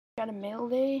got a mail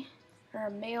day, or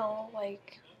a mail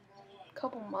like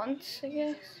couple months, I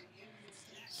guess.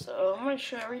 So I'm gonna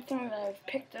show everything that I've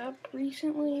picked up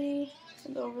recently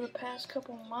and over the past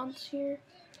couple months here.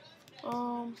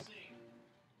 I'll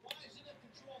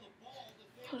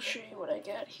show you what I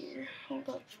got here. Hold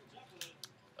up.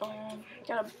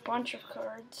 Got a bunch of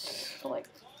cards, like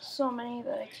so many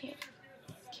that I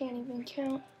can't even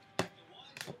count.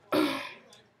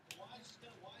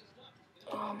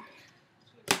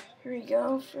 Here we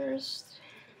go. First,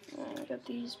 I got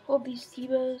pulled these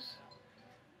Tebos.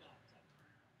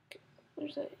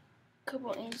 There's a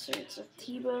couple inserts of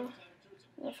Tebow,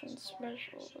 nothing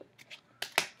special. But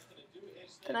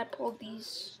then I pulled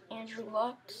these Andrew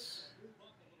Luck's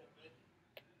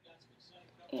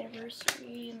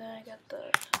anniversary, and then I got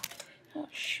the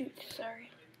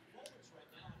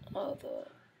the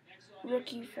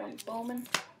rookie from Bowman.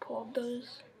 Pulled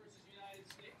those.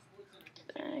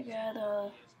 Then I got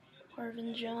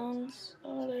Marvin Jones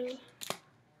auto,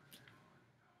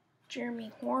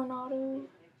 Jeremy Horn auto.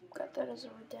 Got that as a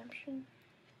redemption.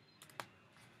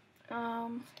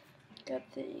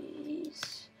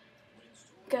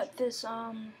 Got this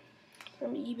from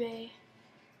eBay,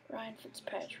 Ryan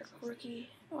Fitzpatrick rookie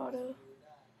auto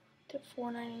to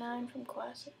 $4.99 from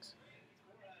Classics.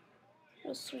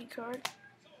 Real sweet card.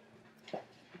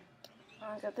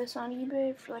 I got this on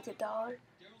eBay for like $1.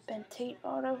 Ben Tate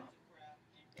auto.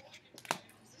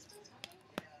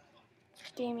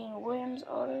 Damian Williams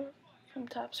auto from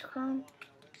Topps Chrome.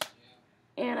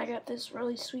 And I got this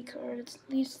really sweet card. It's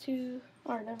these two.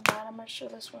 Or never mind, I'm gonna show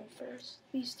this one first.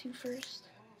 These two first.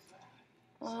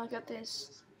 I got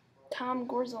this Tom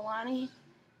Gorzelani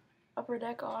Upper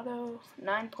Deck auto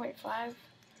 9.5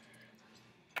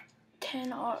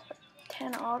 10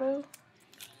 auto.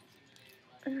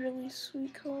 A really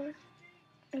sweet card.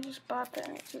 I just bought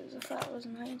that because I thought it was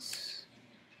nice.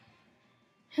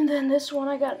 And then this one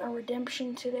I got a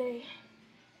redemption today.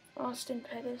 Austin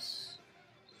Pettis.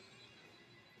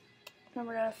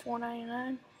 Numbered out of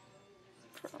 $4.99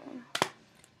 from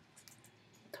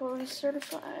Totally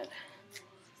Certified.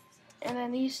 And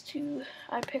then these two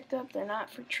I picked up. They're not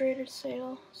for trade or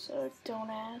sale, so don't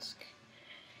ask.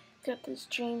 Got this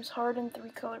James Harden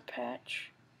 3-color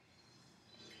patch.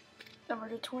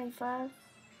 Numbered to 25.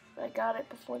 I got it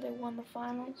before they won the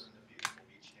finals.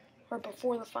 Or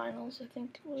before the finals, I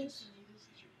think it was.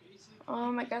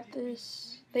 I got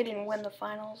this. They didn't win the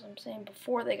finals, I'm saying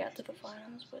before they got to the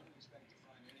finals, but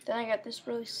then I got this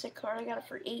really sick card. I got it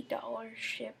for $8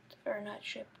 shipped, or not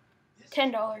shipped,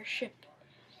 $10 shipped.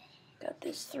 Got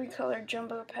this 3-color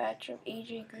jumbo patch of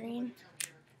AJ Green,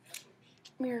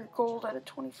 mirror gold out of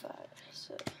 25.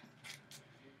 So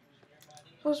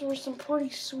those were some pretty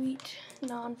sweet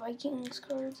non-Vikings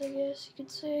cards, I guess you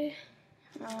could say.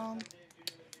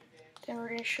 Then we're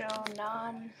gonna show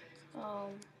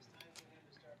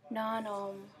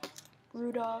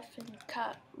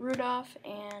Rudolph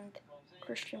and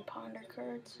Christian Ponder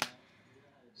cards.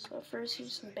 So first,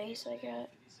 here's some base I got.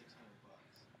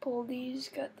 Pulled these.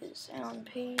 Got this Alan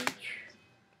Page,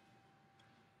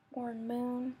 Warren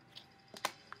Moon,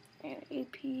 and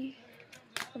AP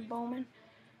from Bowman.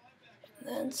 And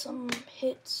then some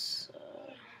hits.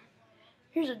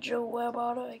 Here's a Joe Webb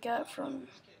auto I got from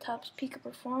Topps Pika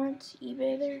Performance,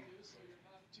 eBay there.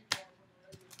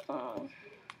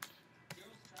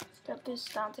 Got this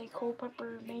Dante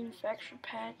Culpepper manufactured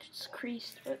patch. It's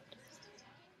creased, but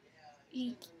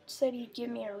he said he'd give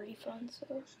me a refund,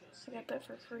 so I got that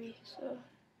for free. So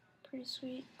pretty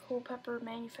sweet Culpepper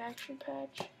manufactured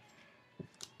patch.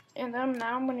 And then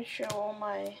now I'm going to show all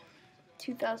my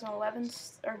 2011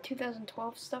 or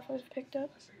 2012 stuff I've picked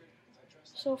up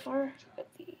so far. Got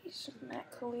these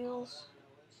Matt Khalil's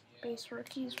base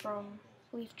rookies from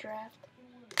Leaf Draft.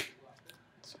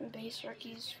 Some base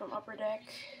rookies from Upper Deck,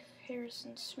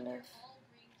 Harrison Smith,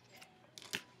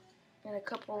 and a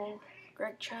couple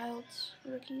Greg Childs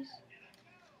rookies.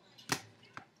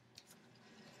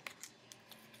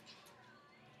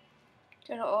 Got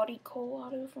an Audie Cole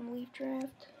auto from Leaf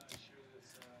Draft.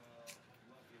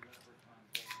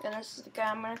 And this is the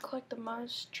guy I'm going to collect the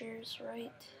most, Jarius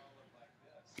Wright.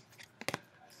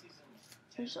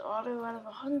 There's an auto out of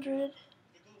 100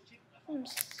 from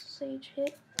Sage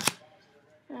Hit.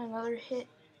 And another hit,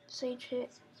 Sage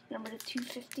Hit, number to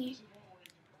 250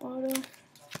 auto.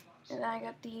 And then I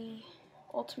got the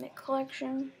Ultimate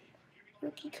Collection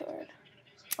rookie card.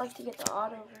 I like to get the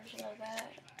auto version of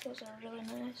that. Those are really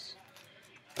nice.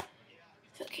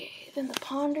 Okay, then the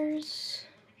Ponders.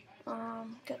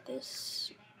 Got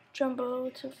this jumbo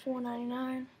to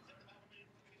 $4.99.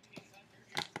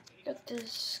 Got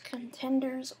this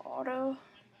Contenders auto,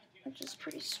 which is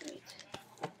pretty sweet.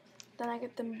 Then I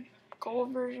get the gold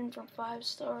version for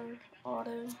 5-star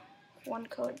auto, 1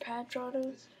 card patch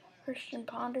auto, Christian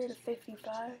Ponder to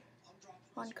 55,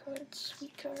 1 card,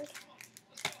 sweet card.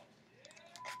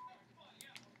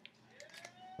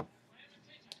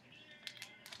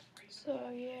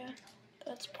 So yeah,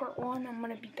 that's part 1. I'm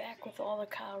going to be back with all the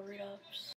Kyle read-ups.